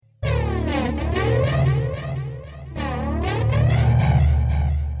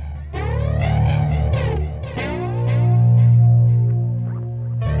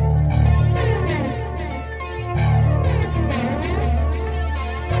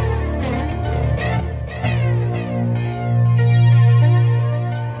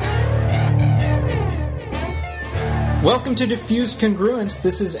Welcome to Diffused Congruence.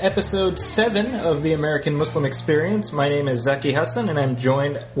 This is episode 7 of the American Muslim Experience. My name is Zaki Hassan, and I'm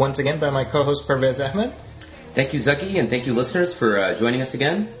joined once again by my co-host Parvez Ahmed. Thank you, Zaki, and thank you, listeners, for joining us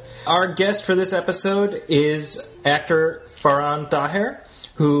again. Our guest for this episode is actor Farhan Tahir,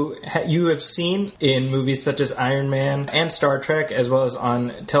 who you have seen in movies such as Iron Man and Star Trek, as well as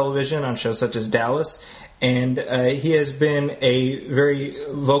on television on shows such as Dallas. And he has been a very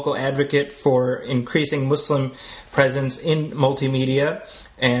vocal advocate for increasing Muslim presence in multimedia.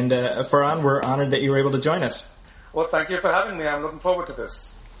 And Farhan, we're honored that you were able to join us. Well, thank you for having me. I'm looking forward to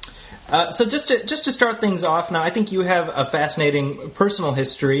this. So just to start things off now, I think you have a fascinating personal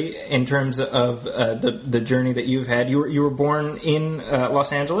history in terms of the journey that you've had. You were born in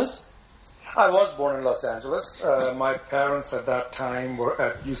Los Angeles? I was born in Los Angeles. My parents at that time were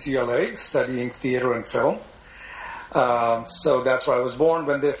at UCLA studying theater and film. So that's where I was born.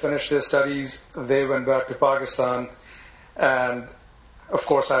 When they finished their studies, they went back to Pakistan. And, of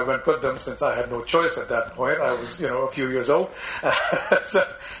course, I went with them since I had no choice at that point. I was, a few years old. So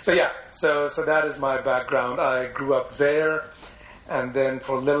that is my background. I grew up there and then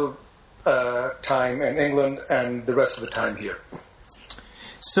for a little time in England and the rest of the time here.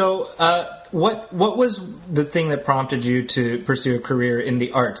 So, what was the thing that prompted you to pursue a career in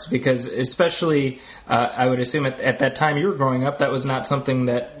the arts? Because especially, I would assume at that time you were growing up, that was not something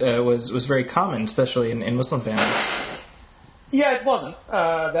that was very common, especially in Muslim families. Yeah, it wasn't.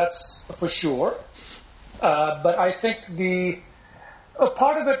 That's for sure. But I think a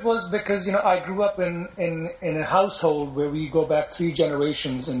part of it was because, I grew up in a household where we go back 3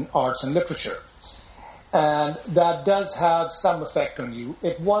 generations in arts and literature. And that does have some effect on you.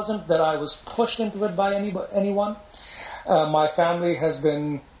 It wasn't that I was pushed into it by anyone. My family has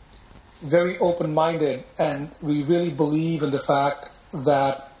been very open-minded, and we really believe in the fact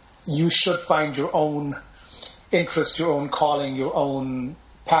that you should find your own interest, your own calling, your own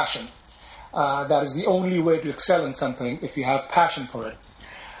passion. That is the only way to excel in something, if you have passion for it.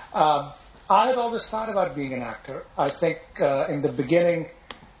 I had always thought about being an actor. I think in the beginning,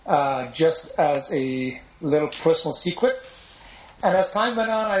 just as a little personal secret. And as time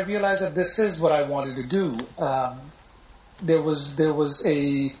went on, I realized that this is what I wanted to do. There was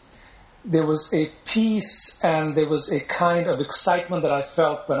a peace and there was a kind of excitement that I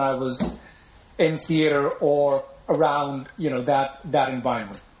felt when I was in theater or around, that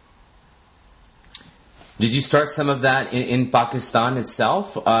environment. Did you start some of that in Pakistan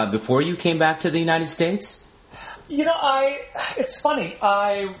itself before you came back to the United States? It's funny.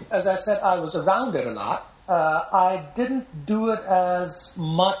 As I said, I was around it a lot. I didn't do it as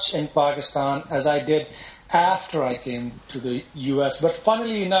much in Pakistan as I did after I came to the U.S. But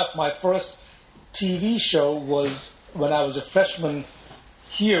funnily enough, my first TV show was when I was a freshman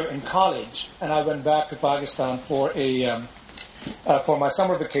here in college, and I went back to Pakistan for my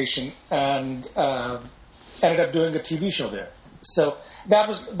summer vacation and ended up doing a TV show there. So that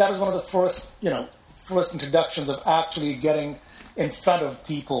was one of the first introductions of actually getting in front of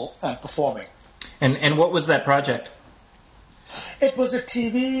people and performing. And what was that project? It was a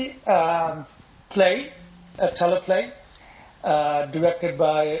TV play, a teleplay, directed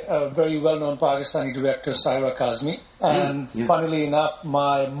by a very well-known Pakistani director, Saira Kazmi. And funnily enough,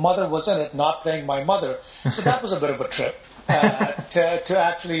 my mother was in it, not playing my mother. So that was a bit of a trip to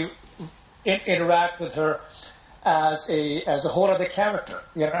actually interact with her as a whole other character.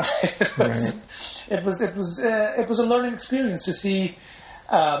 It was a learning experience to see,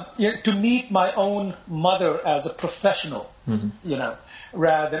 to meet my own mother as a professional,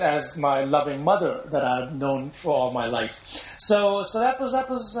 rather than as my loving mother that I've known for all my life. So that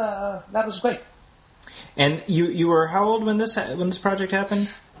was great. And you were how old when this project happened?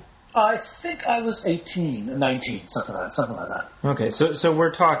 I think I was 18, 19, something like that. Okay, so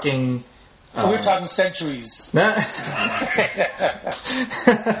we're talking. We're talking centuries. No,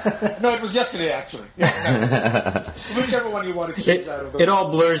 it was yesterday, actually. Yeah, no. Whichever one you want to choose out of those. It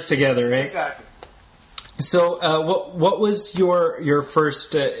all blurs together, right? Exactly. So, what was your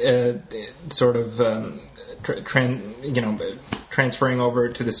first sort of transferring over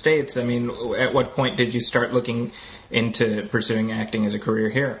to the States? I mean, at what point did you start looking into pursuing acting as a career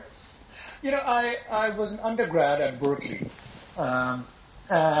here? I was an undergrad at Berkeley,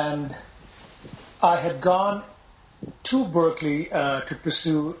 and I had gone to Berkeley to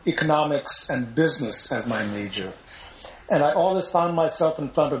pursue economics and business as my major. And I always found myself in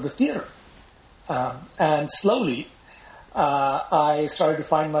front of the theater. And slowly, I started to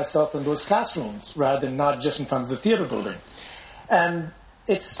find myself in those classrooms rather than not just in front of the theater building. And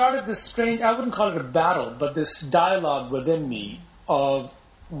it started this strange, I wouldn't call it a battle, but this dialogue within me of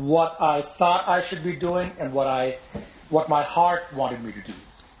what I thought I should be doing and what my heart wanted me to do.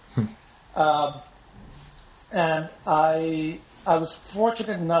 And I was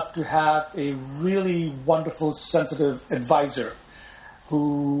fortunate enough to have a really wonderful, sensitive advisor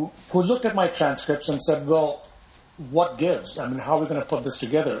who looked at my transcripts and said, well, what gives? I mean, how are we going to put this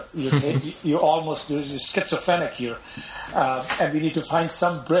together? You're schizophrenic here, and we need to find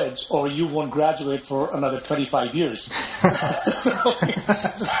some bridge, or you won't graduate for another 25 years.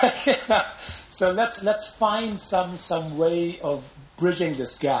 So let's find some way of bridging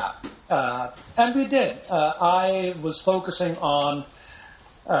this gap, and we did. I was focusing on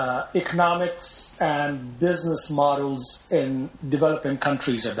economics and business models in developing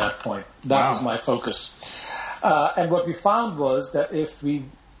countries at that point. That was my focus. And what we found was that if we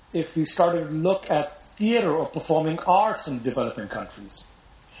started to look at theater or performing arts in developing countries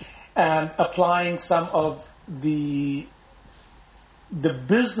and applying some of the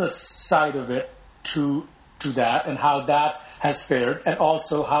business side of it to that and how that has fared, and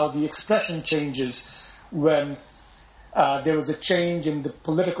also how the expression changes when there was a change in the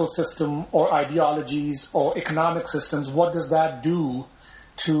political system or ideologies or economic systems, what does that do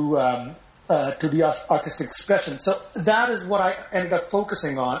to the artistic expression? So that is what I ended up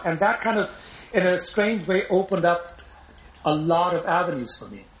focusing on, and that kind of, in a strange way, opened up a lot of avenues for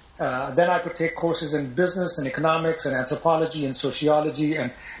me. Then I could take courses in business and economics and anthropology and sociology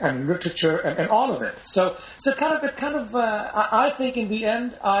and literature and all of it. So I think in the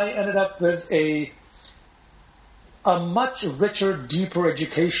end I ended up with a much richer, deeper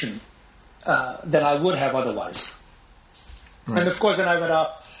education than I would have otherwise. Right. And of course, then I went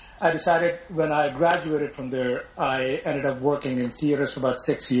off. I decided when I graduated from there, I ended up working in theaters for about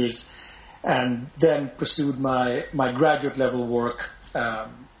 6 years, and then pursued my graduate level work,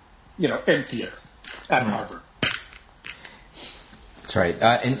 in theater at Harvard. That's right.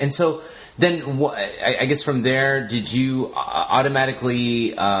 And so then, I guess from there, did you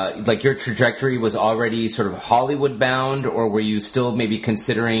automatically, like your trajectory was already sort of Hollywood bound, or were you still maybe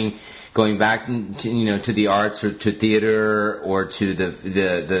considering going back to the arts or to theater or to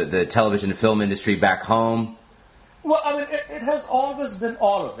the television and film industry back home? Well, I mean, it has always been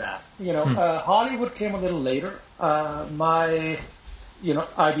all of that. Hollywood came a little later. My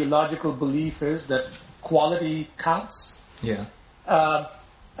ideological belief is that quality counts. Yeah.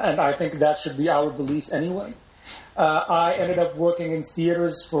 And I think that should be our belief anyway. I ended up working in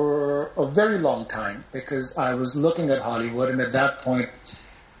theaters for a very long time because I was looking at Hollywood, and at that point,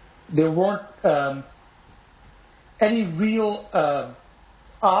 there weren't any real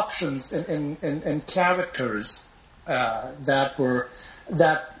options in characters that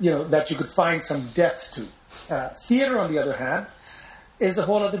you could find some depth to. Theater, on the other hand, is a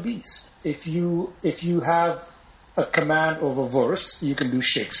whole other beast. If you have a command over verse, you can do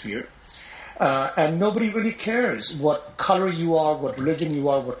Shakespeare, and nobody really cares what color you are, what religion you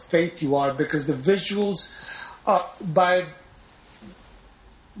are, what faith you are, because the visuals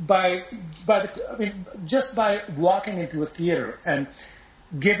just by walking into a theater and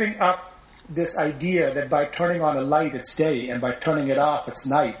giving up this idea that by turning on a light it's day and by turning it off it's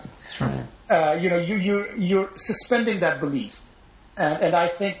night. That's right. You're suspending that belief, and I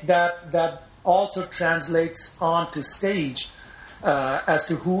think that also translates onto stage as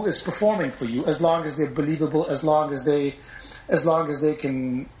to who is performing for you. As long as they're believable, as long as they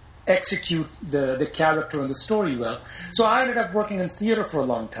can execute the character and the story well. So I ended up working in theater for a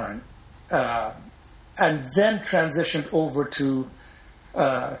long time, and then transitioned over to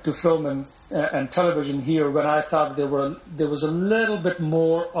film and television here when I thought there was a little bit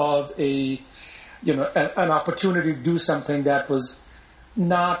more of an opportunity to do something that was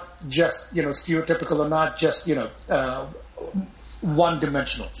not just stereotypical or not just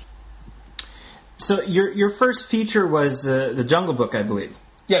one-dimensional. So your first feature was The Jungle Book, I believe.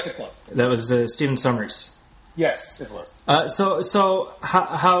 Yes, it was. That was Stephen Sommers. Yes, it was. So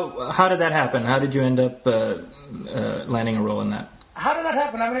how did that happen? How did you end up landing a role in that? How did that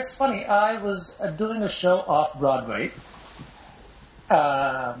happen? I mean, it's funny. I was doing a show off Broadway,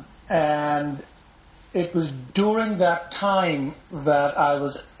 and it was during that time that I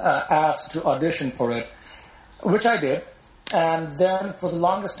was asked to audition for it, which I did. And then for the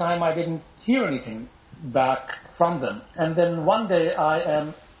longest time, I didn't hear anything back from them. And then one day I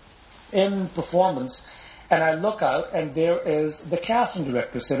am in performance, And I look out, and there is the casting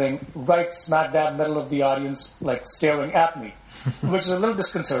director sitting right smack dab middle of the audience, like staring at me, which is a little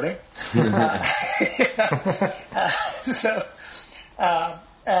disconcerting.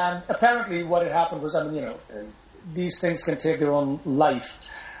 And apparently what had happened was, these things can take their own life.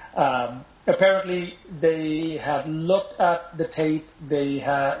 Apparently they had looked at the tape. They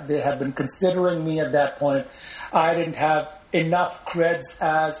had been considering me at that point. I didn't have enough creds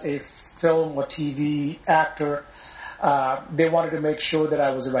as a film or TV actor. They wanted to make sure that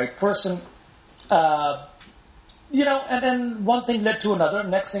I was the right person. And then one thing led to another.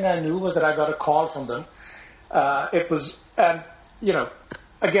 Next thing I knew was that I got a call from them.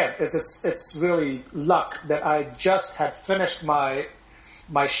 Again, it's really luck that I just had finished my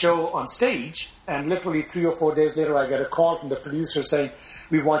show on stage, and literally 3 or 4 days later I get a call from the producer saying,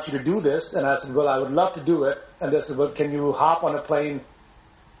 "We want you to do this." And I said, "Well, I would love to do it." And they said, "Well, can you hop on a plane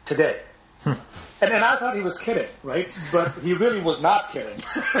today?" And I thought he was kidding, right? But he really was not kidding.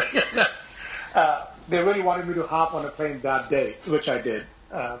 They really wanted me to hop on a plane that day, which I did,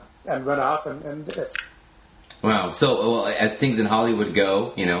 and went off and did it. Wow. So, as things in Hollywood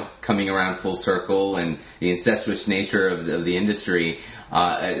go, coming around full circle, and the incestuous nature of the industry,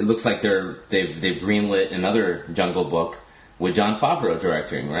 it looks like they've greenlit another Jungle Book with Jon Favreau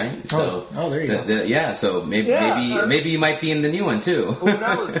directing, right? So, there you go. So maybe you might be in the new one too.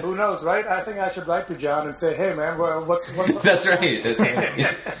 Who knows, right? I think I should write to John and say, "Hey, man, what's That's right. That's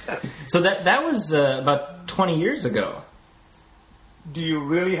right. So that was about 20 years ago. Do you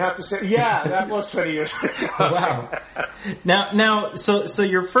really have to say? Yeah, that was 20 years ago. Wow. Now, so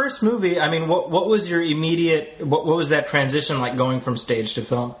your first movie, what was your immediate, what was that transition like going from stage to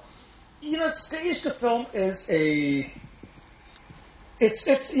film? Stage to film is the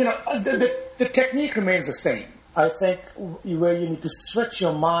technique remains the same. I think where you need to switch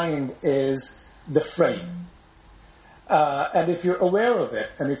your mind is the frame. And if you're aware of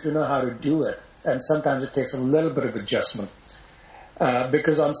it, and if you know how to do it, and sometimes it takes a little bit of adjustment,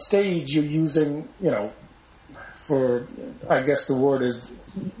 because on stage you're using, I guess the word is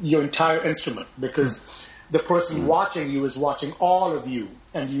your entire instrument, because the person watching you is watching all of you,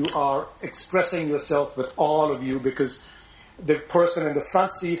 and you are expressing yourself with all of you, because the person in the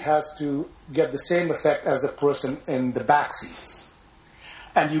front seat has to get the same effect as the person in the back seats.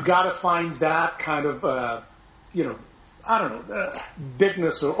 And you got to find that kind of,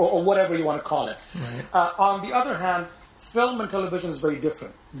 bigness or whatever you want to call it. Right. On the other hand, film and television is very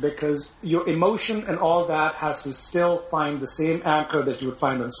different, because your emotion and all that has to still find the same anchor that you would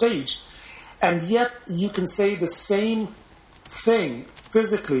find on stage, and yet you can say the same thing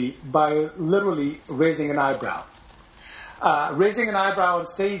physically by literally raising an eyebrow. Raising an eyebrow on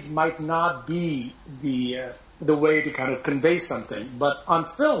stage might not be the way to kind of convey something, but on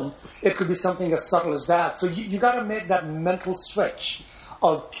film it could be something as subtle as that. So you got to make that mental switch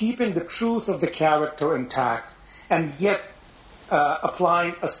of keeping the truth of the character intact, and yet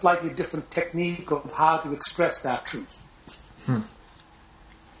applying a slightly different technique of how to express that truth.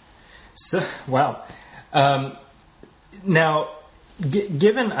 So, wow. Now,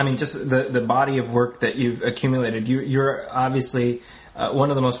 given, just the body of work that you've accumulated, you're obviously one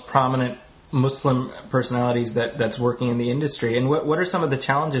of the most prominent Muslim personalities that's working in the industry. And what are some of the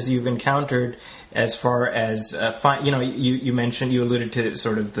challenges you've encountered as far as you mentioned, you alluded to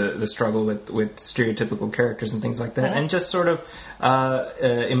sort of the struggle with stereotypical characters and things like that, and just sort of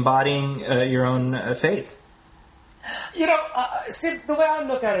embodying your own faith? See, the way I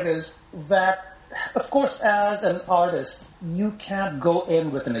look at it is that, of course, as an artist, you can't go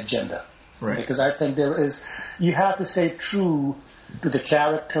in with an agenda. Right. Because I think you have to stay true to the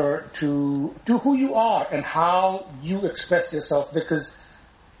character, to who you are and how you express yourself, because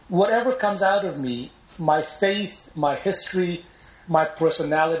whatever comes out of me, my faith, my history, my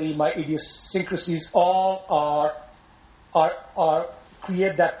personality, my idiosyncrasies, all are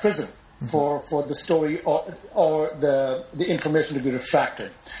create that prism for the story or the information to be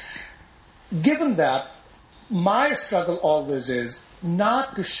refracted. Given that, my struggle always is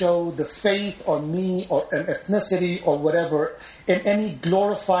not to show the faith or me or an ethnicity or whatever in any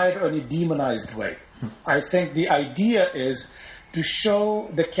glorified or any demonized way. I think the idea is to show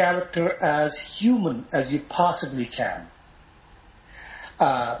the character as human as you possibly can.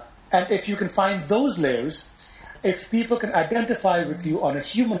 And if you can find those layers, if people can identify with you on a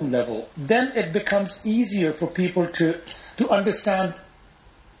human level, then it becomes easier for people to understand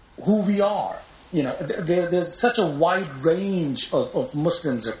who we are. There's such a wide range of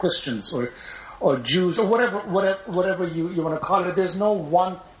Muslims or Christians or Jews or whatever you want to call it. There's no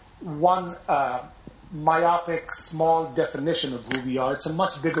one myopic, small definition of who we are. It's a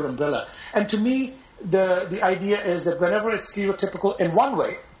much bigger umbrella. And to me, the idea is that whenever it's stereotypical in one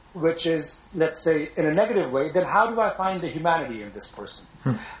way, which is, let's say, in a negative way, then how do I find the humanity in this person?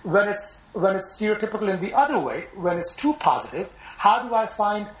 When it's stereotypical in the other way, when it's too positive, how do I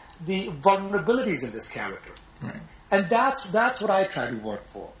find the vulnerabilities in this character? Right. And that's what I try to work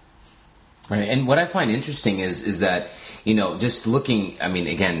for. Right. And what I find interesting is that, just looking, I mean,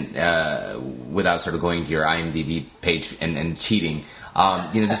 again, without sort of going to your IMDb page and cheating,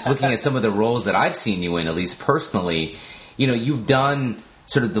 just looking at some of the roles that I've seen you in, at least personally, you've done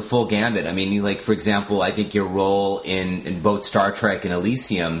sort of the full gambit. I mean, for example, I think your role in both Star Trek and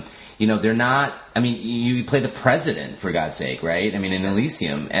Elysium, they're not, I mean, you play the president, for God's sake, right? I mean, in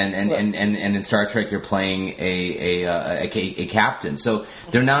Elysium and in Star Trek, you're playing a captain. So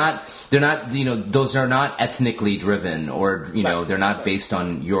they're not, those are not ethnically driven or, they're not based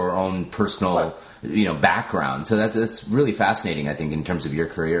on your own personal, background. So that's really fascinating, I think, in terms of your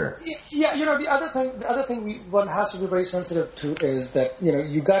career. Yeah, the other thing one has to be very sensitive to is that,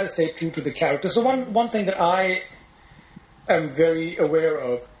 you got to stay true to the character. So one thing that I am very aware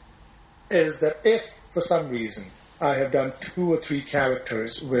of is that if, for some reason, I have done 2 or 3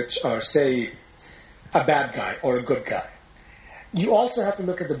 characters which are, say, a bad guy or a good guy, you also have to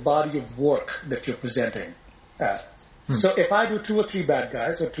look at the body of work that you're presenting. So if I do 2 or 3 bad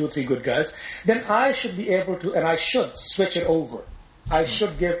guys or 2 or 3 good guys, then I should be able to, and I should switch it over. I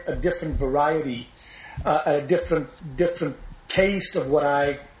should give a different variety, a different taste of what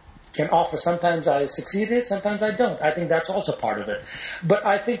I can offer. Sometimes I succeed in it, sometimes I don't. I think that's also part of it. But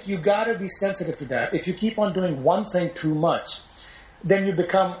I think you got to be sensitive to that. If you keep on doing one thing too much, then you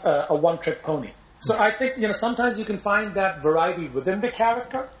become a one-trick pony. So I think, sometimes you can find that variety within the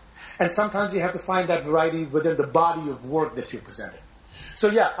character, and sometimes you have to find that variety within the body of work that you're presenting. So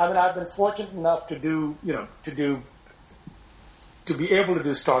yeah, I mean, I've been fortunate enough to be able to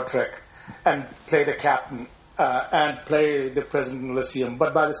do Star Trek and play the captain and play the President in Elysium,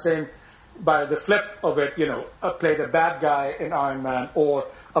 but by the flip of it, play the bad guy in Iron Man or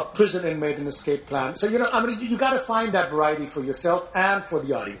a prison inmate in Escape Plan. So, you got to find that variety for yourself and for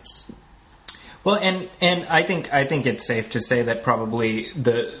the audience. Well, and I think it's safe to say that probably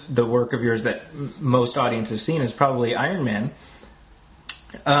the work of yours that most audiences have seen is probably Iron Man.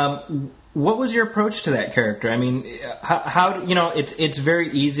 What was your approach to that character? I mean, how it's very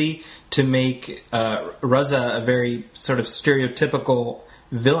easy to make Raza a very sort of stereotypical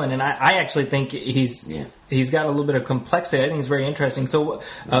villain, and I actually think he's got a little bit of complexity. I think he's very interesting. So,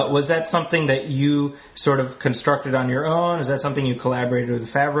 was that something that you sort of constructed on your own? Is that something you collaborated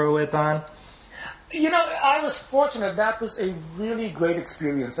with Favreau on? I was fortunate. That was a really great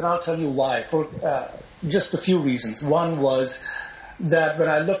experience, and I'll tell you why. For just a few reasons. One was that when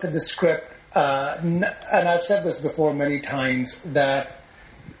I looked at the script, and I've said this before many times, that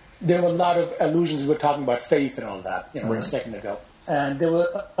there were a lot of allusions. We were talking about faith and all that, right, a second ago, and there were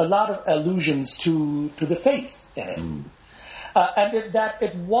a lot of allusions to the faith in it, and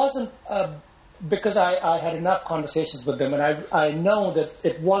it wasn't. Because I had enough conversations with them, and I know that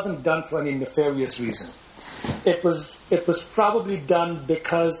it wasn't done for any nefarious reason. It was probably done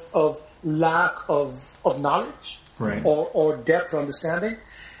because of lack of knowledge, right, or depth or understanding.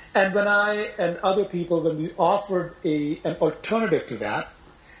 And when I and other people, when we offered an alternative to that,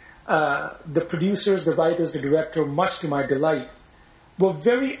 the producers, the writers, the director, much to my delight, were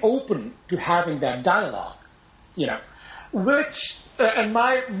very open to having that dialogue, which. And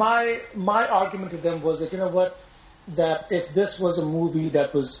my argument to them was that, that if this was a movie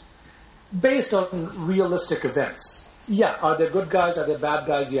that was based on realistic events, are there good guys, are there bad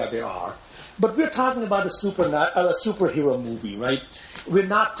guys? Yeah, there are. But we're talking about a superhero movie, right? We're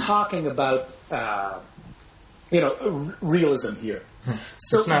not talking about, realism here.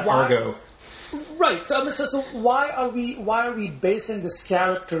 So it's not Argo. Right. So why are we basing this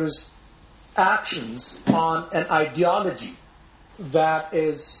character's actions on an ideology that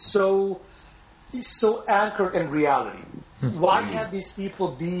is so anchored in reality? Why can't these people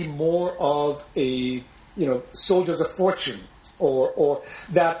be more of a soldiers of fortune, or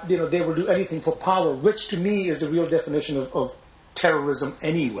that they will do anything for power, which to me is the real definition of terrorism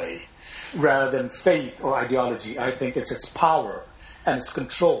anyway, rather than faith or ideology. I think it's its power and its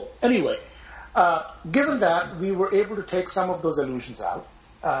control. Anyway, given that, we were able to take some of those illusions out,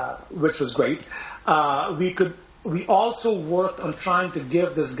 which was great. We also worked on trying to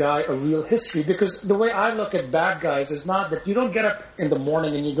give this guy a real history, because the way I look at bad guys is not that you don't get up in the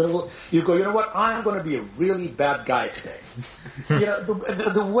morning and you go, you know what, I'm going to be a really bad guy today.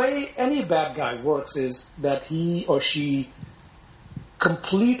 The way any bad guy works is that he or she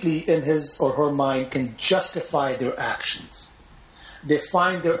completely in his or her mind can justify their actions. They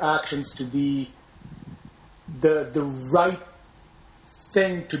find their actions to be the right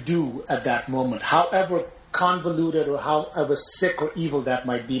thing to do at that moment, however convoluted or however sick or evil that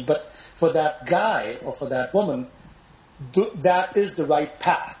might be. But for that guy or for that woman, that is the right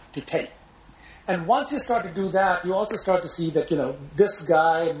path to take. And once you start to do that, you also start to see that, this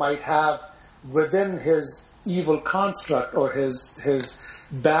guy might have within his evil construct or his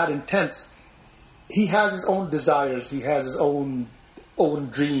bad intents, he has his own desires, he has his own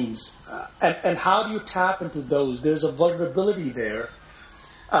dreams. And how do you tap into those? There's a vulnerability there.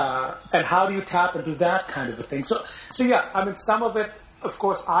 And how do you tap into that kind of a thing? So yeah, I mean, some of it, of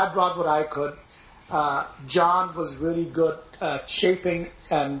course, I brought what I could. John was really good at shaping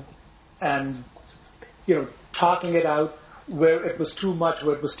and talking it out where it was too much,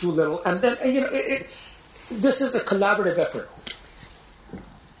 where it was too little. And then, this is a collaborative effort.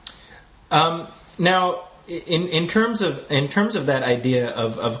 Now, in terms of that idea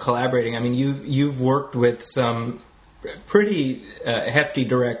of collaborating, I mean, you've worked with some pretty hefty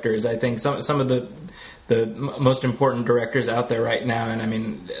directors. I think some of the most important directors out there right now, and I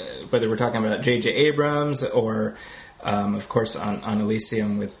mean, whether we're talking about J.J. Abrams or, of course, on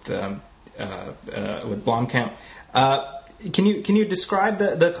Elysium with Blomkamp. Can you describe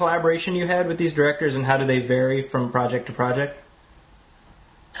the collaboration you had with these directors, and how do they vary from project to project?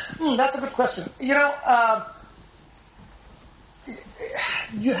 That's a good question. You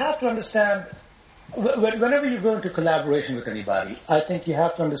have to understand, whenever you go into collaboration with anybody, I think you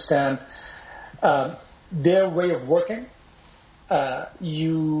have to understand their way of working.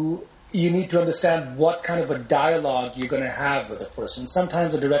 You need to understand what kind of a dialogue you're going to have with a person.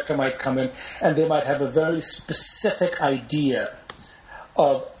 Sometimes a director might come in and they might have a very specific idea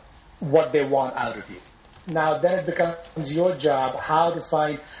of what they want out of you. Now, then it becomes your job how to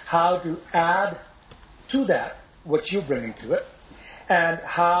add to that what you're bringing to it, and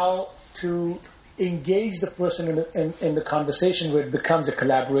how to engage the person in the conversation where it becomes a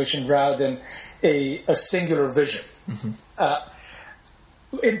collaboration rather than a singular vision. Mm-hmm.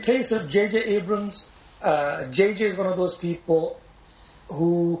 In case of J.J. Abrams, J.J. is one of those people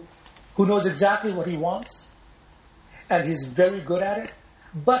who knows exactly what he wants, and he's very good at it,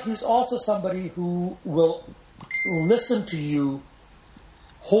 but he's also somebody who will listen to you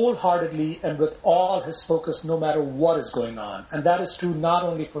wholeheartedly and with all his focus no matter what is going on. And that is true not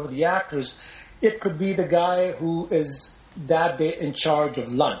only for the actors. It could be the guy who is that day in charge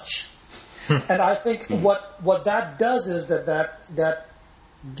of lunch. And I think what that does is that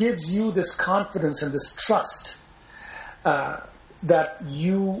gives you this confidence and this trust that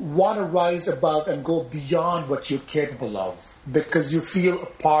you want to rise above and go beyond what you're capable of, because you feel a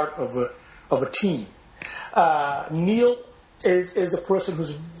part of a team. Neil is a person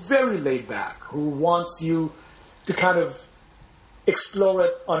who's very laid back, who wants you to kind of explore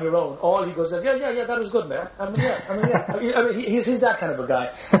it on your own. All he goes, yeah, that was good, man. He's that kind of a guy.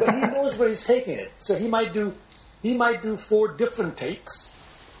 But he knows where he's taking it. So he might do 4 different takes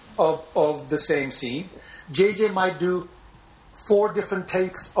of the same scene. JJ might do 4 different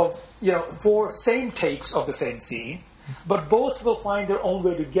takes of 4 same takes of the same scene. But both will find their own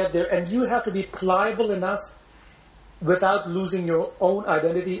way to get there, and you have to be pliable enough without losing your own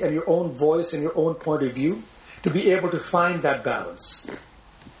identity and your own voice and your own point of view to be able to find that balance.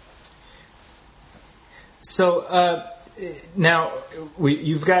 So now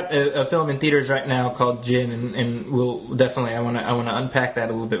you've got a film in theaters right now called Jinn, and we'll definitely I want to unpack that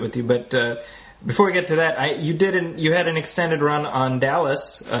a little bit with you. But before we get to that, you had an extended run on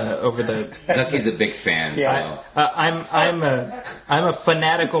Dallas over the. Zucky's a big fan. Yeah. So. I'm a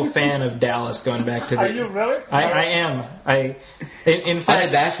fanatical fan of Dallas going back to the. Are you really? I am. In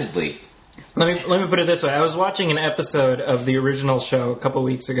fact, Unabashedly. Let me put it this way. I was watching an episode of the original show a couple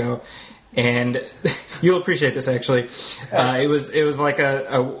weeks ago, and you'll appreciate this actually. It was like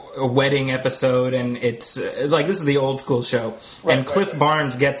a wedding episode, and it's like this is the old school show. Right, and Cliff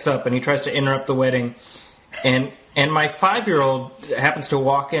Barnes gets up and he tries to interrupt the wedding, and my 5-year-old happens to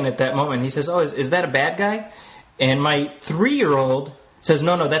walk in at that moment. He says, "Oh, is that a bad guy?" And my 3-year-old says,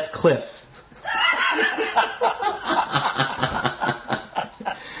 "No, that's Cliff."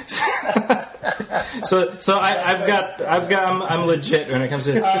 So I'm legit when it comes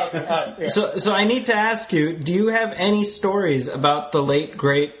to this. Yeah. So I need to ask you, do you have any stories about the late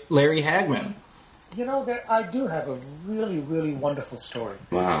great Larry Hagman? I do have a really, really wonderful story.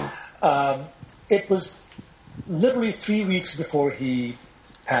 Wow. It was literally 3 weeks before he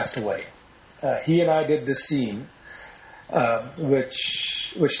passed away. He and I did this scene,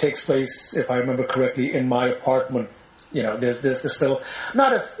 which takes place, if I remember correctly, in my apartment. There's this little,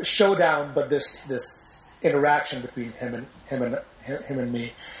 not a showdown, but this interaction between him and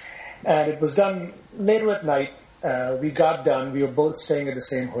me. And it was done later at night. We got done. We were both staying at the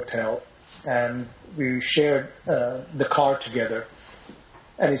same hotel, and we shared the car together.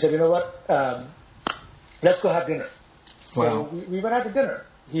 And he said, "You know what? Let's go have dinner." So Wow. we went out to dinner,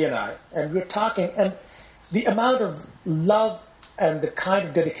 he and I, and we were talking. And the amount of love and the kind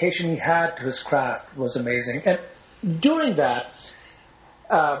of dedication he had to his craft was amazing. And during that,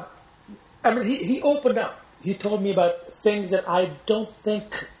 he opened up. He told me about things that I don't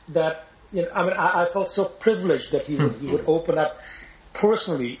think that, I felt so privileged that he would open up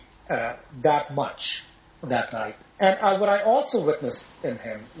personally that much that night. And what I also witnessed in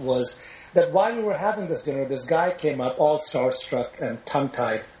him was that while we were having this dinner, this guy came up all starstruck and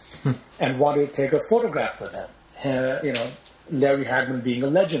tongue-tied and wanted to take a photograph with him. Larry Hagman being a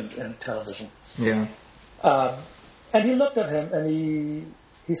legend in television. Yeah. And he looked at him and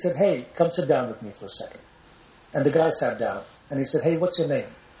he said, "Hey, come sit down with me for a second." And the guy sat down and he said, "Hey, what's your name?"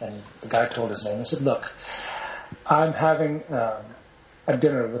 And the guy told his name. He said, "Look, I'm having a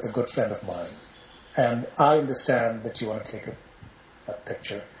dinner with a good friend of mine, and I understand that you want to take a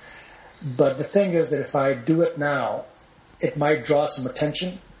picture. But the thing is that if I do it now, it might draw some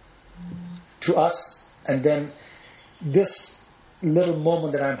attention to us, and then this little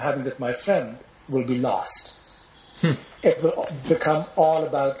moment that I'm having with my friend will be lost. It will become all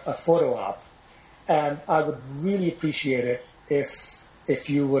about a photo op, and I would really appreciate it if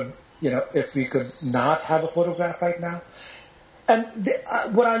you would, if we could not have a photograph right now." And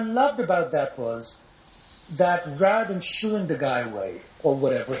what I loved about that was that rather than shooing the guy away or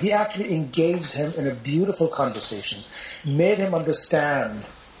whatever, he actually engaged him in a beautiful conversation, made him understand,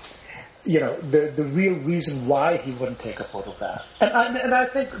 the real reason why he wouldn't take a photograph. And I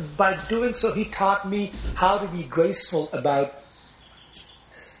think by doing so, he taught me how to be graceful about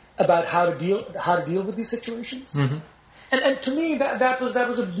how to deal with these situations. Mm-hmm. And to me, that was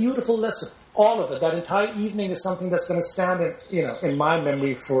a beautiful lesson. All of it, that entire evening is something that's going to stand in my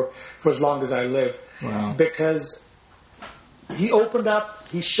memory for as long as I live. Wow. Because he opened up,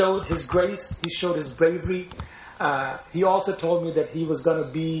 he showed his grace, he showed his bravery. He also told me that he was going to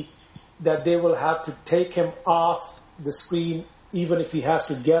that they will have to take him off the screen, even if he has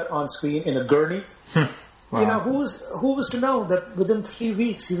to get on screen in a gurney. Wow. Who was to know that within 3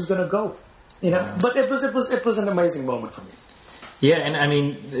 weeks he was going to go? Wow. But it was an amazing moment for me. Yeah, and I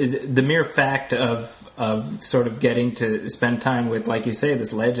mean, the mere fact of sort of getting to spend time with, like you say,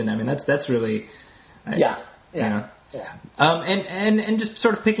 this legend. I mean, that's really, yeah. And just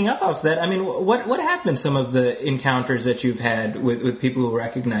sort of picking up off that. I mean, what have been some of the encounters that you've had with people who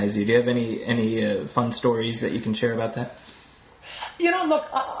recognize you? Do you have any fun stories that you can share about that? Look,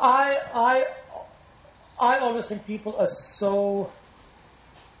 I always think people are so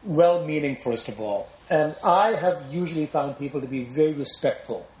well-meaning, first of all. And I have usually found people to be very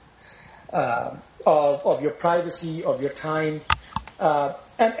respectful of your privacy, of your time. And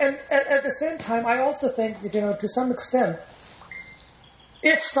at the same time, I also think that, to some extent,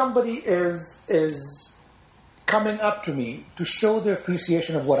 if somebody is coming up to me to show their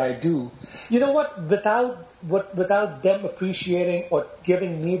appreciation of what I do, without them appreciating or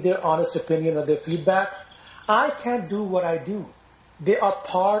giving me their honest opinion or their feedback, I can't do what I do. They are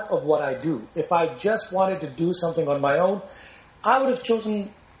part of what I do. If I just wanted to do something on my own, I would have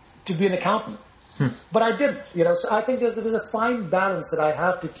chosen to be an accountant. But I didn't. So I think there's a fine balance that I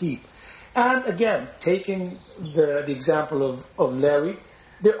have to keep. And again, taking the example of Larry,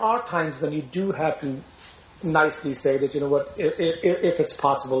 there are times when you do have to nicely say that, if it's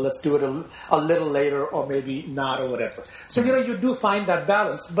possible, let's do it a little later or maybe not or whatever. So, you do find that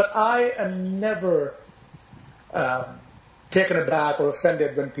balance. But I am never taken aback or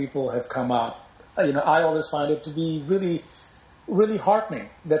offended when people have come up. I always find it to be really, really heartening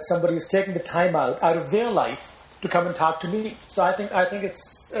that somebody is taking the time out of their life to come and talk to me. So I think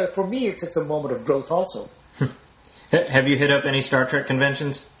it's for me it's a moment of growth also. Have you hit up any Star Trek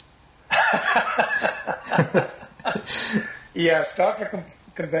conventions? Yeah, Star Trek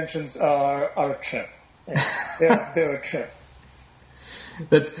conventions are a trip. They're a trip.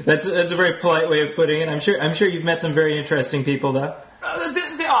 That's a very polite way of putting it. I'm sure you've met some very interesting people, though.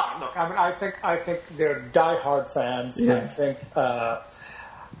 They are. Look, I think they're diehard fans. Yeah. I think.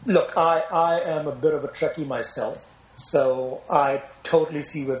 Look, I am a bit of a Trekkie myself, so I totally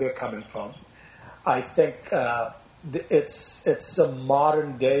see where they're coming from. I think it's a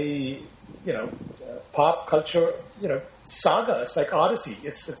modern day, pop culture, saga. It's like Odyssey.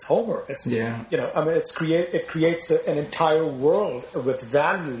 It's Homer. It's it creates an entire world with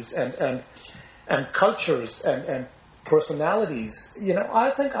values and cultures and personalities.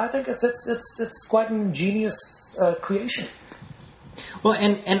 I think it's quite an ingenious creation. Well,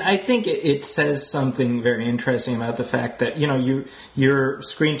 and I think it says something very interesting about the fact that, you know, your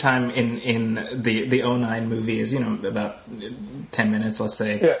screen time in the 09 movie is, you know, about 10 minutes, let's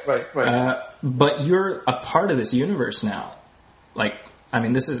say. Yeah, right. But you're a part of this universe now. Like, I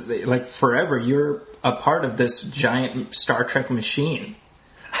mean, this is, like, forever. You're a part of this giant Star Trek machine.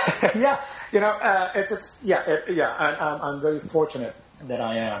 Yeah, you know, I'm very fortunate that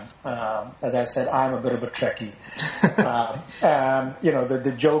I am. As I said, I'm a bit of a Trekkie. And, you know,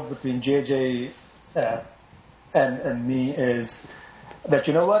 the joke between JJ and me is that,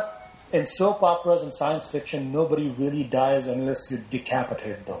 you know what? In soap operas and science fiction, nobody really dies unless you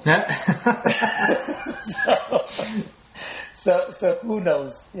decapitate them. So who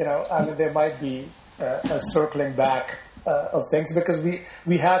knows? You know, I mean, there might be a circling back of things, because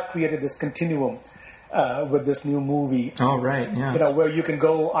we have created this continuum with this new movie. Oh, right, yeah. You know, where you can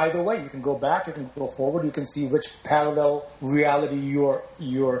go either way. You can go back, you can go forward, you can see which parallel reality you're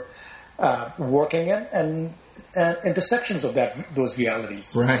working in, and intersections of those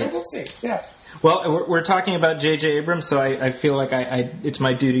realities. Right. So we'll see. Yeah. Well, we're talking about J.J. Abrams, so I feel like it's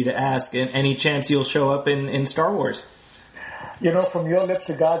my duty to ask. Any chance you'll show up in Star Wars? You know, from your lips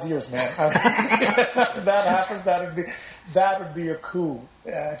to God's ears, man. If that happens, that would be a coup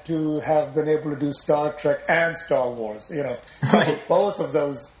to have been able to do Star Trek and Star Wars. You know, right. Both of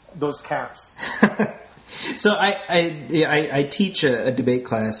those camps. So I teach a debate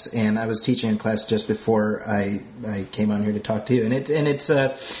class, and I was teaching a class just before I came on here to talk to you, and it's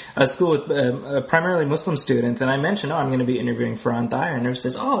a school with primarily Muslim students, and I mentioned, I'm going to be interviewing Farhan Tahir, and everyone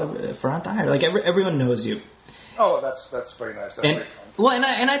says, Farhan Tahir, like everyone knows you. Oh, that's very nice. That's very fun. Well,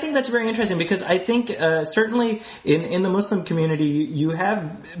 and I think that's very interesting, because I think certainly in the Muslim community you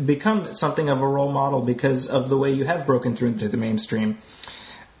have become something of a role model because of the way you have broken through into the mainstream.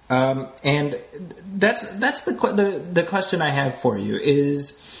 And that's the question I have for you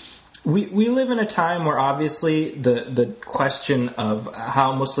is, we live in a time where obviously the question of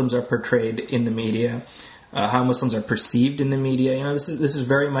how Muslims are portrayed in the media, how Muslims are perceived in the media, you know, this is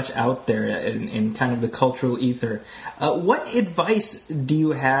very much out there in kind of the cultural ether. What advice do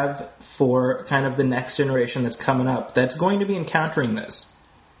you have for kind of the next generation that's coming up that's going to be encountering this?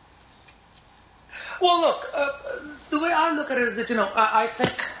 Well, look, the way I look at it is that, you know, I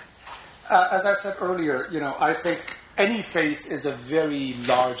think, as I said earlier, you know, I think any faith is a very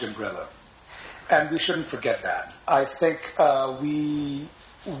large umbrella, and we shouldn't forget that. I think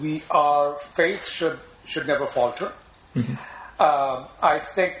our faith should never falter. Mm-hmm. I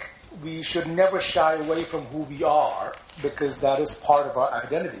think we should never shy away from who we are, because that is part of our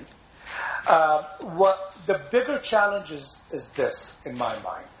identity. What the bigger challenge is this, in my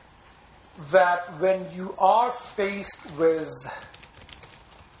mind, that when you are faced with,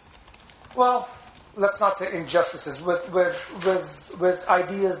 well, let's not say injustices, with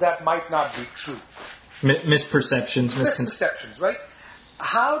ideas that might not be true. Misperceptions, right?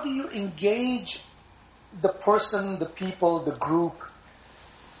 How do you engage the person, the people, the group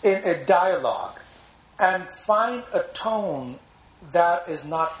in a dialogue and find a tone that is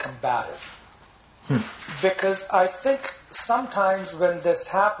not combative? Because I think sometimes when this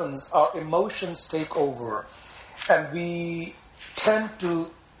happens, our emotions take over and we tend to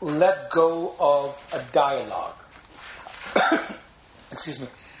let go of a dialogue. Excuse me.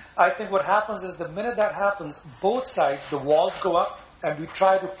 I think what happens is, the minute that happens, both sides, the walls go up and we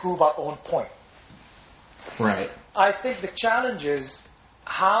try to prove our own point. Right. I think the challenge is,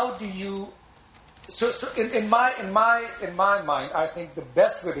 how do you? So in my mind, I think the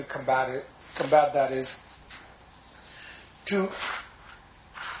best way to combat that is to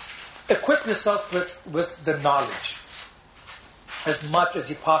equip yourself with the knowledge as much as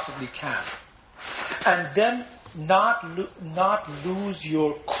you possibly can, and then not lose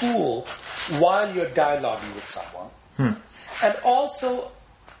your cool while you're dialoguing with someone, and also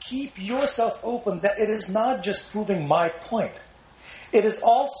keep yourself open that it is not just proving my point. It is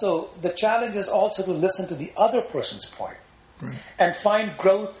also, the challenge is also to listen to the other person's point and find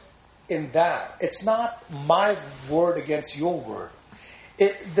growth in that. It's not my word against your word.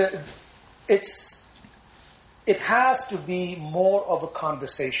 It has to be more of a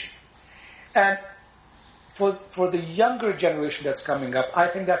conversation. And for the younger generation that's coming up, I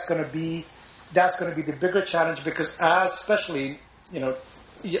think that's going to be the bigger challenge, because especially, you know,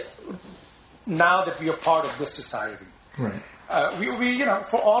 now that we are part of this society, right? We you know,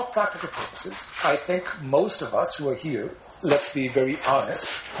 for all practical purposes, I think most of us who are here, let's be very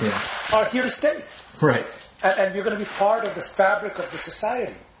honest, are here to stay, right? And we're going to be part of the fabric of the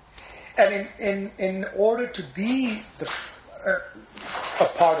society. And in order to be a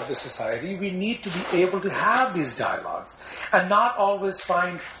part of the society, we need to be able to have these dialogues and not always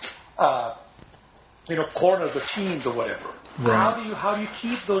find, corners or teams or whatever. Right. How do you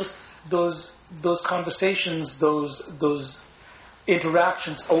keep those conversations, those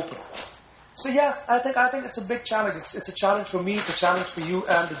interactions open? So yeah, I think it's a big challenge. It's a challenge for me. It's a challenge for you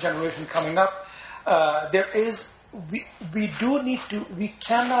and the generation coming up. We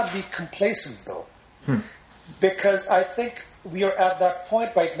cannot be complacent though, because I think we are at that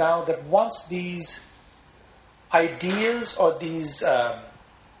point right now that once these ideas or these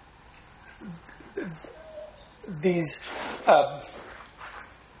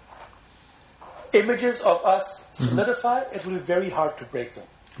images of us solidify, it will be very hard to break them.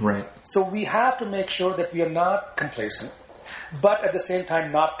 Right. So we have to make sure that we are not complacent, but at the same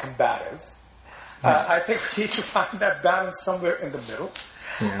time not combative. I think we need to find that balance somewhere in the middle.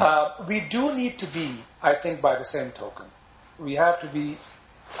 Yeah. We do need to be, I think, by the same token, we have to be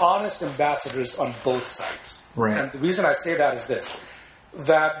honest ambassadors on both sides. Right. And the reason I say that is this,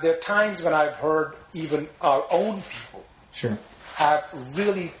 that there are times when I've heard even our own people Sure. have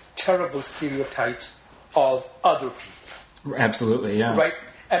really terrible stereotypes of other people. Absolutely, yeah. Right?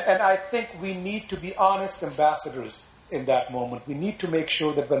 And I think we need to be honest ambassadors in that moment. We need to make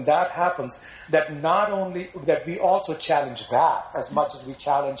sure that when that happens, that not only that we also challenge that as much as we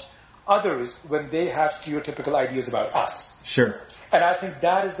challenge others when they have stereotypical ideas about us. Sure. And I think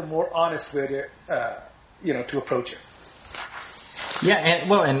that is the more honest way to approach it. Yeah, and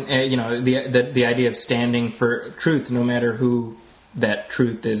the idea of standing for truth, no matter who that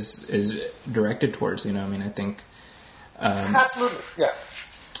truth is directed towards. I think. Absolutely, yeah.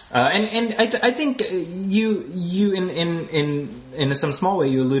 And I think you in some small way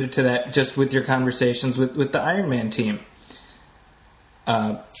you alluded to that just with your conversations with the Iron Man team.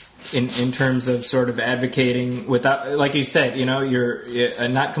 In terms of sort of advocating without, like you said, you're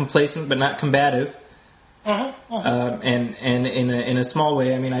not complacent but not combative. And in a small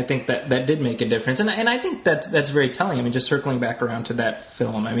way, I think that did make a difference, and I think that's very telling. Just circling back around to that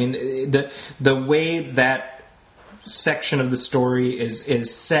film, the way that section of the story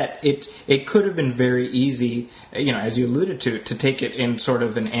is set, it could have been very easy, as you alluded to take it in sort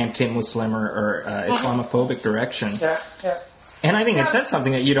of an anti-Muslim or Islamophobic direction. Yeah. And I think it says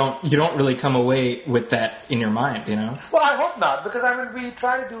something that you don't really come away with that in your mind, Well, I hope not, because we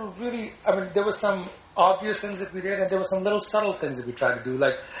try to do really. There were some obvious things that we did, and there were some little subtle things that we tried to do.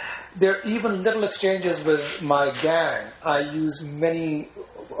 Like there are even little exchanges with my gang. I use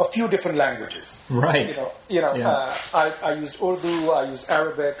a few different languages. Right. Yeah. I use Urdu, I use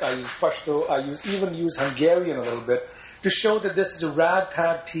Arabic, I use Pashto, I even use Hungarian a little bit to show that this is a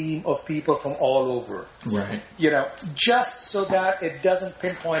ragtag team of people from all over. Right. Just so that it doesn't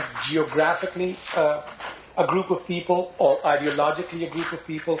pinpoint geographically a group of people, or ideologically a group of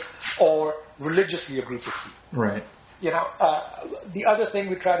people, or religiously a group of people. Right. The other thing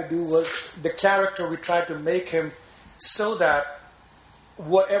we tried to do was the character, we tried to make him so that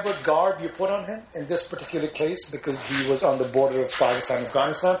whatever garb you put on him, in this particular case, because he was on the border of Pakistan and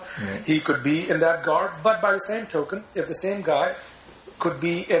Afghanistan, he could be in that garb. But by the same token, if the same guy could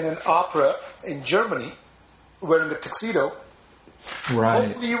be in an opera in Germany wearing a tuxedo,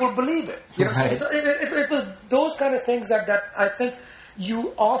 right, you will believe it. Right. So it was those kind of things that I think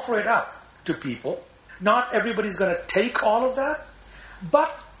you offer it up to people. Not everybody's going to take all of that,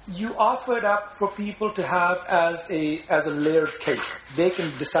 but you offer it up for people to have as a layered cake. They can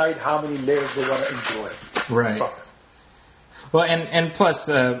decide how many layers they want to enjoy. Right. From it. Well, and plus,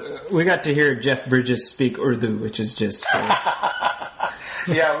 we got to hear Jeff Bridges speak Urdu, which is just...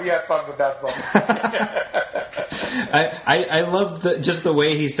 Yeah, we had fun with that one. I love just the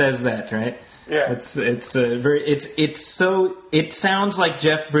way he says that, right? Yeah. It sounds like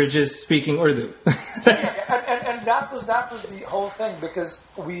Jeff Bridges speaking Urdu. and that was the whole thing, because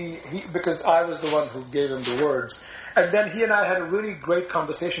I was the one who gave him the words, and then he and I had a really great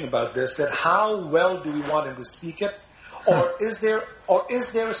conversation about this. That how well do we want him to speak it, or is there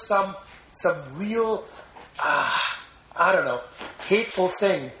some real hateful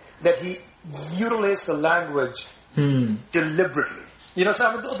thing that he mutilates the language deliberately? Those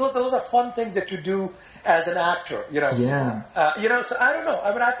are fun things that you do as an actor. Yeah. So I don't know.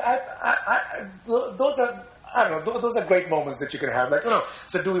 Those are great moments that you can have.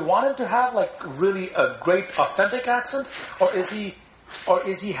 So do we want him to have really a great authentic accent, or does he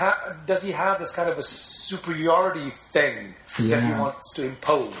have this kind of a superiority thing that he wants to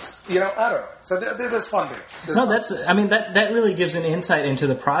impose? I don't know. So there's fun there. That really gives an insight into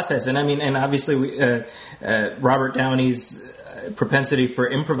the process, and obviously Robert Downey's propensity for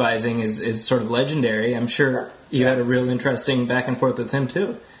improvising is sort of legendary. I'm sure you had a real interesting back and forth with him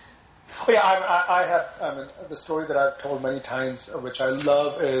too. Oh, yeah, I have. The story that I've told many times, which I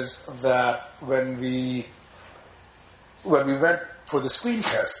love, is that when we went for the screen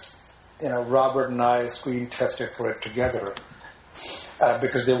test, Robert and I screen tested for it together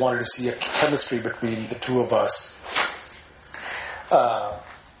because they wanted to see a chemistry between the two of us.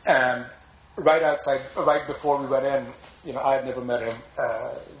 And right before we went in, I had never met him.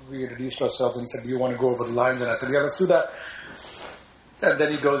 We introduced ourselves and said, "Do you want to go over the lines?" And I said, "Yeah, let's do that." And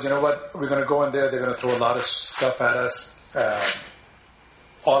then he goes, "You know what? We're going to go in there. They're going to throw a lot of stuff at us.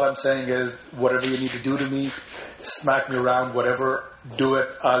 All I'm saying is, whatever you need to do to me, smack me around, whatever, do it.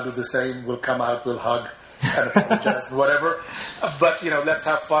 I'll do the same. We'll come out, we'll hug and apologize, whatever. But let's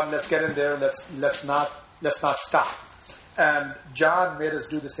have fun. Let's get in there. Let's not stop." And John made us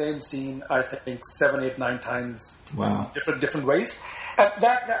do the same scene, I think, 7, 8, 9 times. Wow. Different ways. And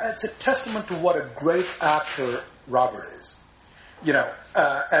it's a testament to what a great actor Robert is.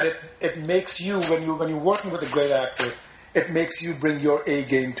 And it makes you, when you're working with a great actor, it makes you bring your A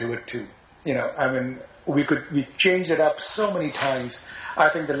game to it too. We changed it up so many times. I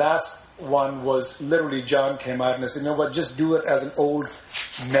think the last one was literally John came out and said, "You know what, just do it as an old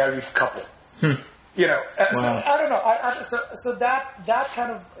married couple." Wow. So, I don't know. So that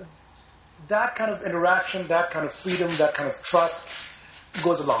kind of interaction, that kind of freedom, that kind of trust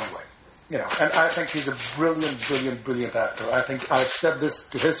goes a long way. And I think he's a brilliant actor. I think I've said this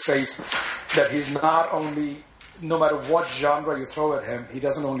to his face, that he's not only, no matter what genre you throw at him, he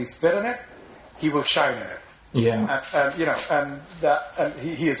doesn't only fit in it, he will shine in it. Yeah. And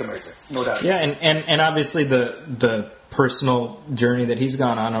he is amazing, no doubt. Yeah, and obviously the personal journey that he's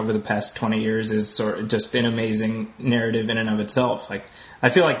gone on over the past 20 years is sort of just an amazing narrative in and of itself. Like, I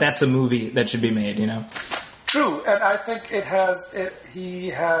feel like that's a movie that should be made, True, and I think he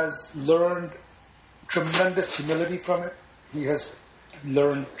has learned tremendous humility from it. He has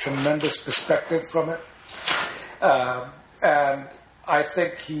learned tremendous perspective from it. And I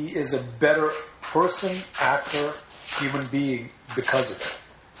think he is a better person, actor, human being because of it.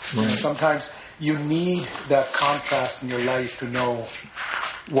 Right. Sometimes you need that contrast in your life to know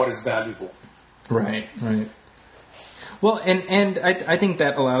what is valuable. Right. Well, and I think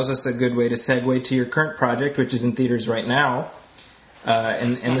that allows us a good way to segue to your current project, which is in theaters right now.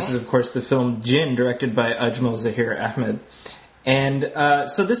 And this is, of course, the film Jinn, directed by Ajmal Zahir Ahmed. And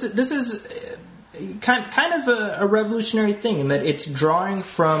so this is kind of a revolutionary thing in that it's drawing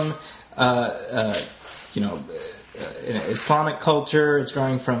from, Islamic culture. It's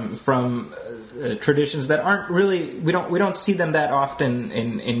drawing from traditions that aren't really, we don't see them that often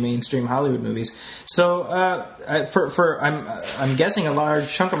in mainstream Hollywood movies. So I'm guessing a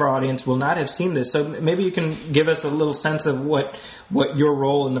large chunk of our audience will not have seen this. So maybe you can give us a little sense of what your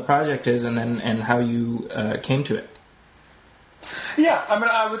role in the project is, and how you came to it. Yeah,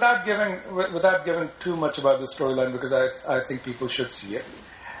 without giving too much about the storyline, because I think people should see it.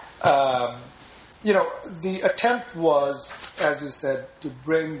 The attempt was, as you said, to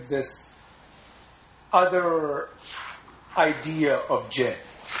bring this other idea of jinn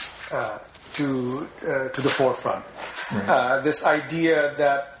to the forefront. Right. This idea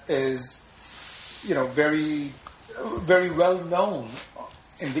that is, very, very well known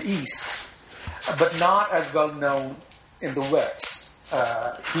in the East, but not as well known in the West.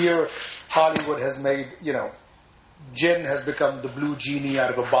 Here, Hollywood has made, jinn has become the blue genie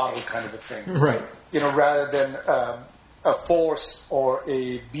out of a bottle kind of a thing. Right. Rather than a force or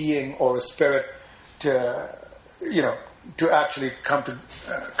a being or a spirit to actually come to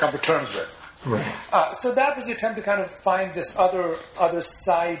terms with. Right. So that was the attempt to kind of find this other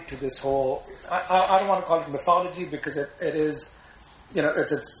side to this whole. I don't want to call it mythology, because it is,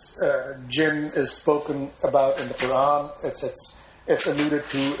 it's jinn is spoken about in the Quran. It's alluded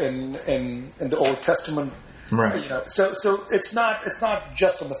to in the Old Testament. Right. So it's not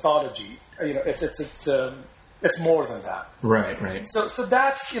just a mythology. It's more than that. Right. So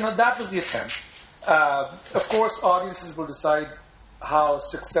that's that was the attempt. Of course, audiences will decide how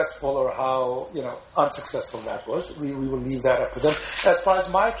successful or how unsuccessful that was. We will leave that up to them. As far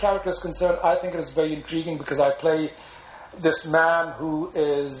as my character is concerned, I think it is very intriguing because I play this man who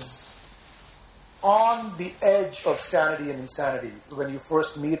is on the edge of sanity and insanity. When you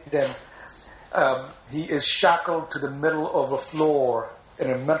first meet him, he is shackled to the middle of a floor in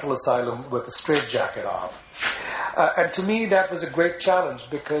a mental asylum with a straitjacket on. And to me, that was a great challenge,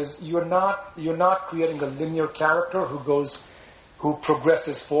 because you're not creating a linear character who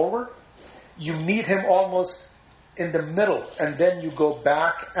progresses forward. You meet him almost in the middle, and then you go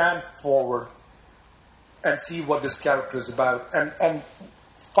back and forward and see what this character is about, and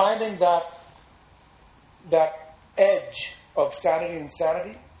finding that edge of sanity and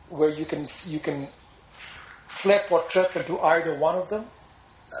insanity where you can flip or trip into either one of them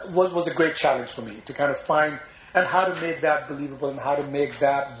was a great challenge for me to kind of find and how to make that believable and how to make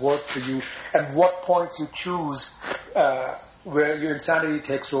that work for you and what points you choose where your insanity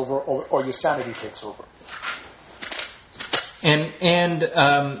takes over or your sanity takes over. And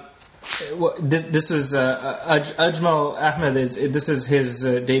this was Ajmal Ahmed. This is his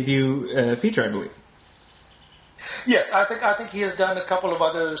debut feature, I believe. Yes, I think he has done a couple of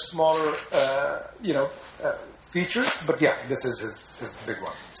other smaller, features, but yeah, this is his big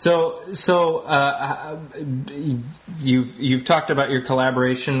one. So you've talked about your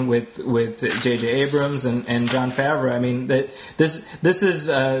collaboration with J.J. Abrams and Jon Favreau. I mean, this is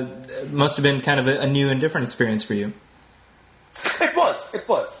must have been kind of a new and different experience for you. It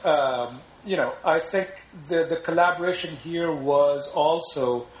was. I think the collaboration here was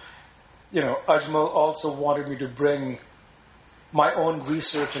also, Ajmal also wanted me to bring my own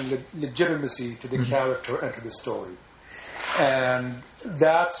research and legitimacy to the character and to the story. And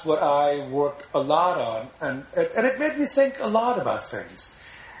that's what I worked a lot on. And it made me think a lot about things.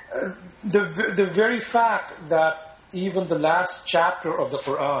 The very fact that even the last chapter of the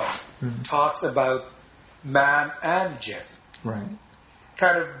Quran talks about man and jinn. Right.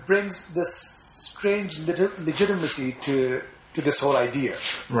 Kind of brings this strange legitimacy to this whole idea.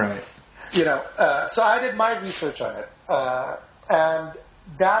 Right. So I did my research on it. And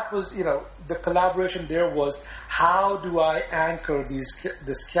that was, the collaboration there was, how do I anchor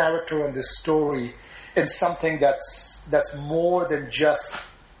this character and this story in something that's more than just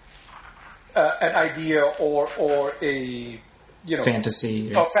an idea or a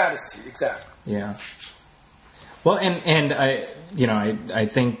fantasy. Fantasy, exactly. Yeah. Well, and I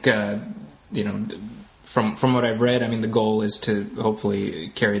think from what I've read, I mean, the goal is to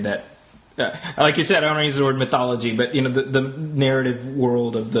hopefully carry that. Like you said, I don't want to use the word mythology, but the narrative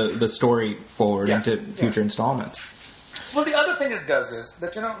world of the story forward into future installments. Well, the other thing it does is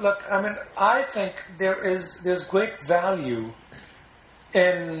that I think there's great value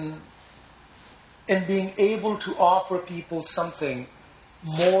in being able to offer people something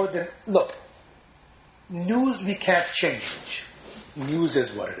more than news we can't change. News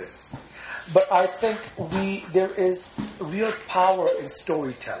is what it is. But I think there is real power in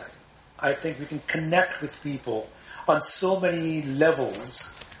storytelling. I think we can connect with people on so many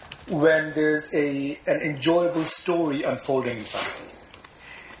levels when there's an enjoyable story unfolding in front of you.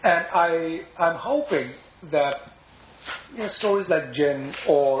 And I'm hoping that stories like Jinn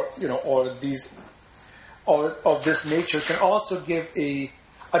or these or of this nature can also give a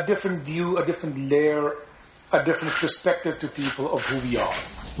different view, a different layer, a different perspective to people of who we are.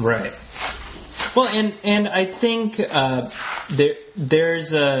 Right. Well, and I think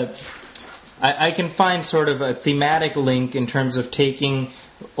there's I can find sort of a thematic link in terms of taking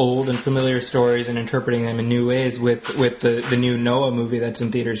old and familiar stories and interpreting them in new ways with the new Noah movie that's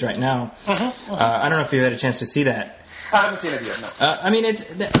in theaters right now. I don't know if you've had a chance to see that. I haven't seen it yet. No. I mean, it's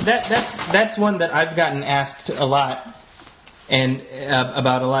that's one that I've gotten asked a lot and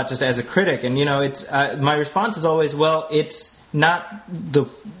about a lot just as a critic, and it's my response is always, well, it's not the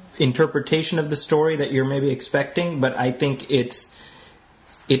interpretation of the story that you're maybe expecting, but I think it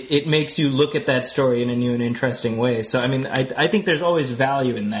makes you look at that story in a new and interesting way. So, I mean, I think there's always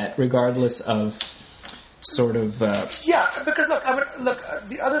value in that, regardless of sort of... Yeah, because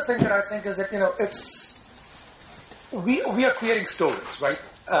the other thing that I think is that, we are creating stories, right?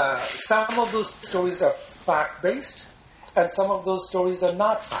 Some of those stories are fact-based, and some of those stories are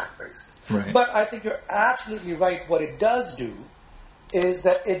not fact-based. Right. But I think you're absolutely right. What it does do is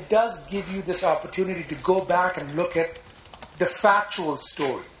that it does give you this opportunity to go back and look at the factual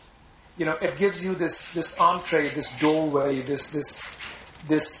story. It gives you this entree, this doorway,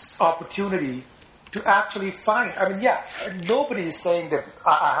 this opportunity to actually find. I mean, nobody is saying that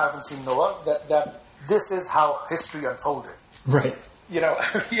I haven't seen Noah. That this is how history unfolded. Right. The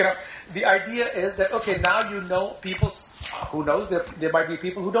idea is that now people. Who knows? There might be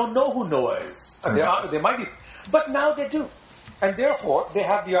people who don't know who Noah is. Right. There might be, but now they do, and therefore they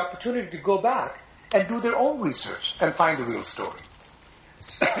have the opportunity to go back and do their own research and find the real story.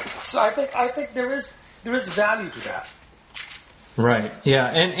 So I think there is value to that. Right. Yeah.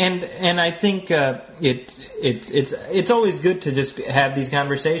 And I think it's always good to just have these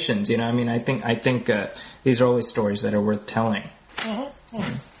conversations. I mean, I think these are always stories that are worth telling.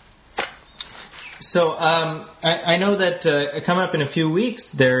 So I know that coming up in a few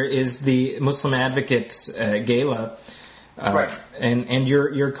weeks there is the Muslim Advocates Gala, right? And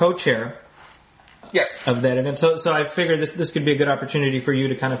you're co-chair Yes. of that event. So I figured this could be a good opportunity for you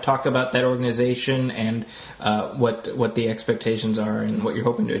to kind of talk about that organization and what the expectations are and what you're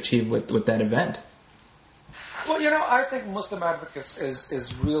hoping to achieve with that event. Well, I think Muslim Advocates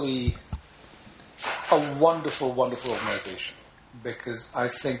is really a wonderful, wonderful organization, because I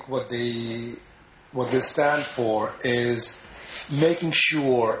think what they stand for is making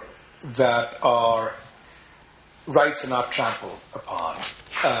sure that our rights are not trampled upon.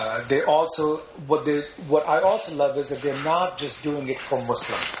 They also what I also love is that they're not just doing it for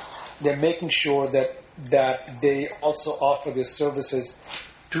Muslims. They're making sure that they also offer their services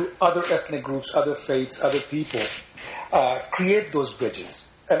to other ethnic groups, other faiths, other people. Create those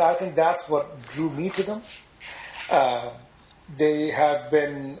bridges, and I think that's what drew me to them. They have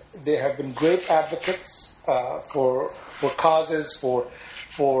been great advocates for causes, for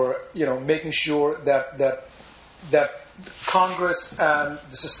making sure that Congress and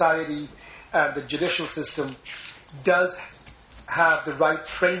the society and the judicial system does have the right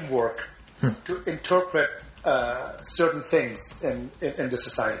framework to interpret certain things in the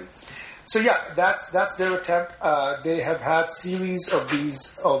society. So yeah, that's their attempt. They have had series of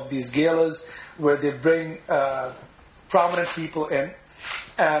these galas where they bring prominent people in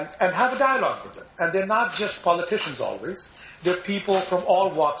and have a dialogue with them. And they're not just politicians always. They're people from all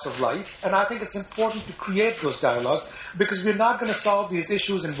walks of life. And I think it's important to create those dialogues, because we're not going to solve these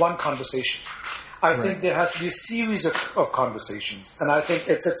issues in one conversation. I think there has to be a series of conversations. And I think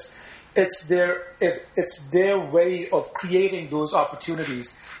it's their way of creating those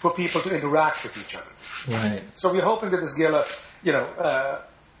opportunities for people to interact with each other. Right. So we're hoping that this gala,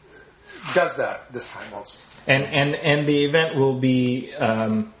 does that this time also. And the event will be.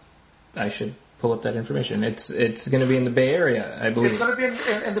 I should pull up that information. It's going to be in the Bay Area, I believe. It's going to be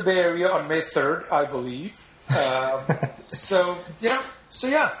in the Bay Area on May 3rd, I believe. So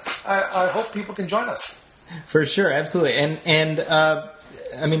I hope people can join us. For sure, absolutely. And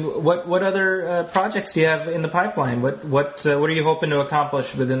I mean, what other projects do you have in the pipeline? What are you hoping to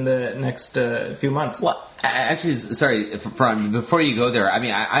accomplish within the next few months? Well, actually, sorry, before you go there,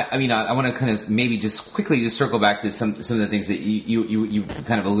 I want to kind of maybe just quickly circle back to some of the things that you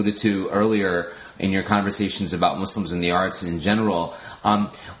kind of alluded to earlier in your conversations about Muslims and the arts in general.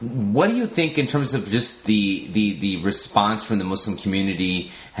 What do you think in terms of just the response from the Muslim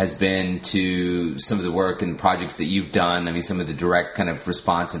community has been to some of the work and projects that you've done? I mean, some of the direct kind of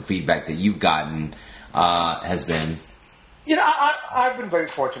response and feedback that you've gotten has been? I've been very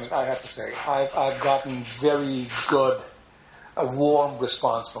fortunate, I have to say. I've gotten very good, warm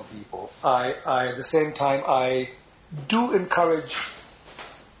response from people. At the same time, I do encourage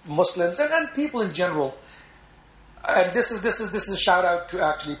Muslims and people in general. And this is a shout out to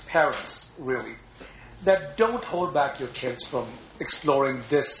actually parents, really, that don't hold back your kids from exploring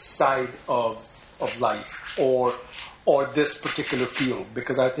this side of life or this particular field,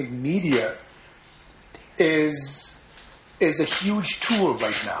 because I think media is a huge tool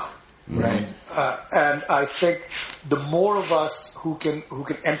right now, right? And I think the more of us who can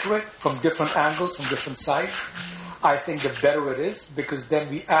enter it from different angles, from different sides, I think the better it is, because then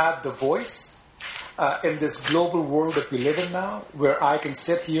we add the voice in this global world that we live in now, where I can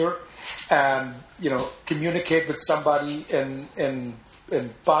sit here and communicate with somebody in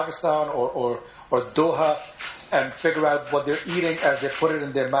Pakistan or Doha and figure out what they're eating as they put it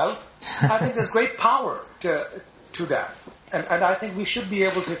in their mouth. I think there's great power to that, and I think we should be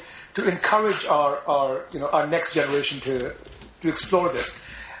able to encourage our next generation to explore this.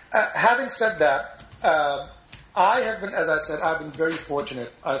 Having said that, I have been, as I said, I've been very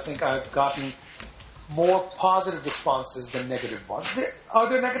fortunate. I think I've gotten more positive responses than negative ones. Are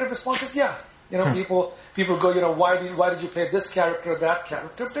there negative responses? Yeah. People go, why did you play this character or that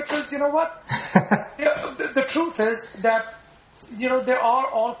character? Because you know what? The truth is that there are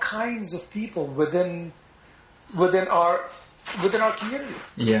all kinds of people within our community.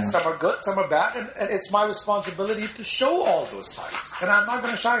 Yeah. Some are good, some are bad, and it's my responsibility to show all those sides, and I'm not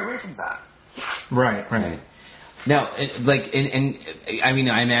going to shy away from that. Right. Now, I mean,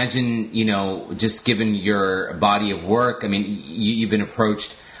 I imagine, just given your body of work, I mean, you've been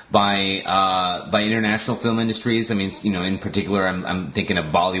approached by international film industries. I mean, in particular, I'm thinking of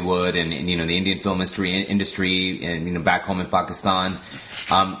Bollywood and the Indian film industry, and back home in Pakistan.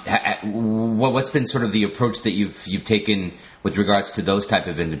 What's been sort of the approach that you've taken with regards to those type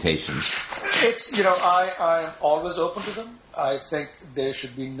of invitations? It's I'm always open to them. I think there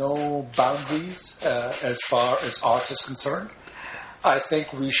should be no boundaries as far as art is concerned. I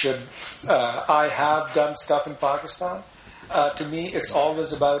think we should. I have done stuff in Pakistan. To me, it's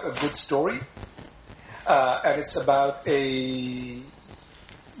always about a good story, and it's about a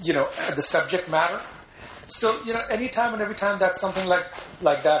the subject matter. So, anytime and every time that something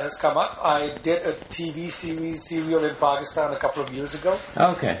like that has come up, I did a TV series, serial in Pakistan a couple of years ago.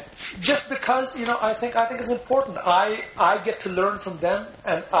 Okay. Just because, I think it's important. I get to learn from them,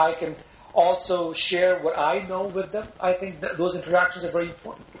 and I can also share what I know with them. I think those interactions are very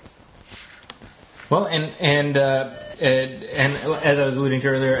important. Well, and as I was alluding to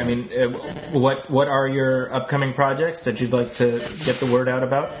earlier, I mean, what are your upcoming projects that you'd like to get the word out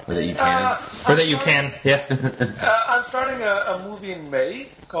about, or that you can, Yeah. I'm starting a movie in May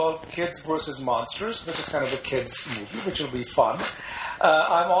called Kids vs. Monsters, which is kind of a kids movie, which will be fun.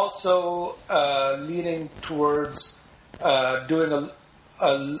 I'm also leaning towards doing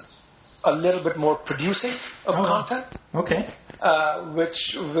a little bit more producing of content. Okay.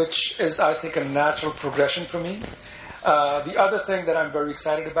 Which is, I think, a natural progression for me. The other thing that I'm very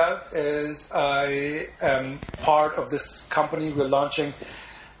excited about is I am part of this company we're launching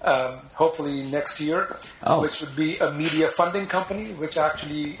hopefully next year, which would be a media funding company, which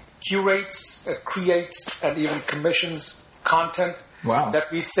actually curates, creates, and even commissions content that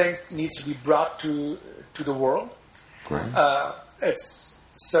we think needs to be brought to the world. Great.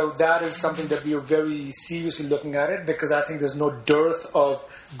 So that is something that we are very seriously looking at it, because I think there's no dearth of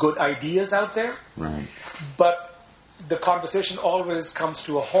good ideas out there. Right. But the conversation always comes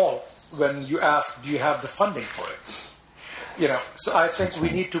to a halt when you ask, do you have the funding for it? So I think we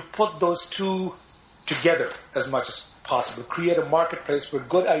need to put those two together as much as possible. Create a marketplace where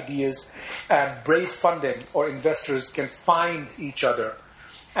good ideas and brave funding or investors can find each other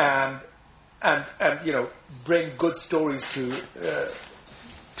and bring good stories to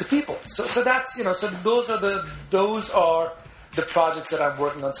people. So that's so those are the projects that I'm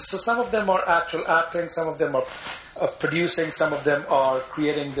working on. So some of them are actual acting, some of them are producing, some of them are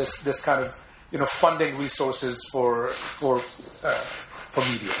creating this kind of funding resources for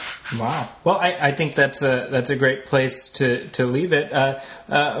media. Wow. Well, I think that's a great place to leave it.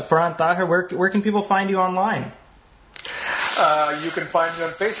 Farhan Tahir, where can people find you online? You can find me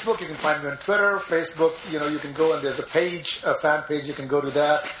on Facebook. You can find me on Twitter. Facebook, you can go and there's a page, a fan page. You can go to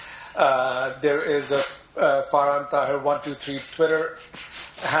that. There is a Farhan Tahir 123 Twitter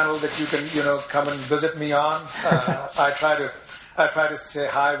handle that you can come and visit me on. I try to say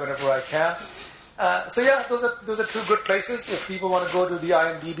hi whenever I can. Those are two good places. If people want to go to the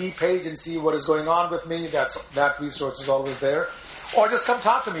IMDb page and see what is going on with me, that resource is always there. Or just come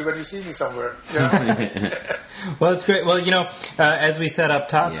talk to me when you see me somewhere. Well, it's great. Well, as we said up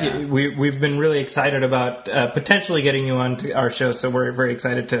top, we've been really excited about potentially getting you on to our show, so we're very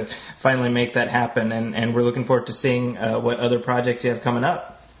excited to finally make that happen, and we're looking forward to seeing what other projects you have coming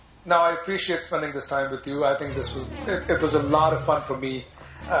up. No, I appreciate spending this time with you. I think it was a lot of fun for me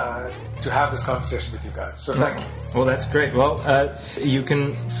to have this conversation with you guys. So thank you. Well, that's great. Well, you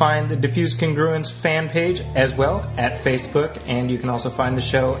can find the Diffuse Congruence fan page as well at Facebook, and you can also find the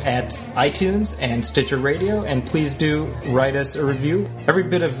show at iTunes and Stitcher Radio, and please do write us a review. Every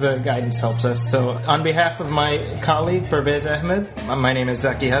bit of guidance helps us. So on behalf of my colleague, Pervez Ahmed, my name is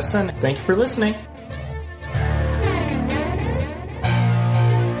Zaki Hassan. Thank you for listening.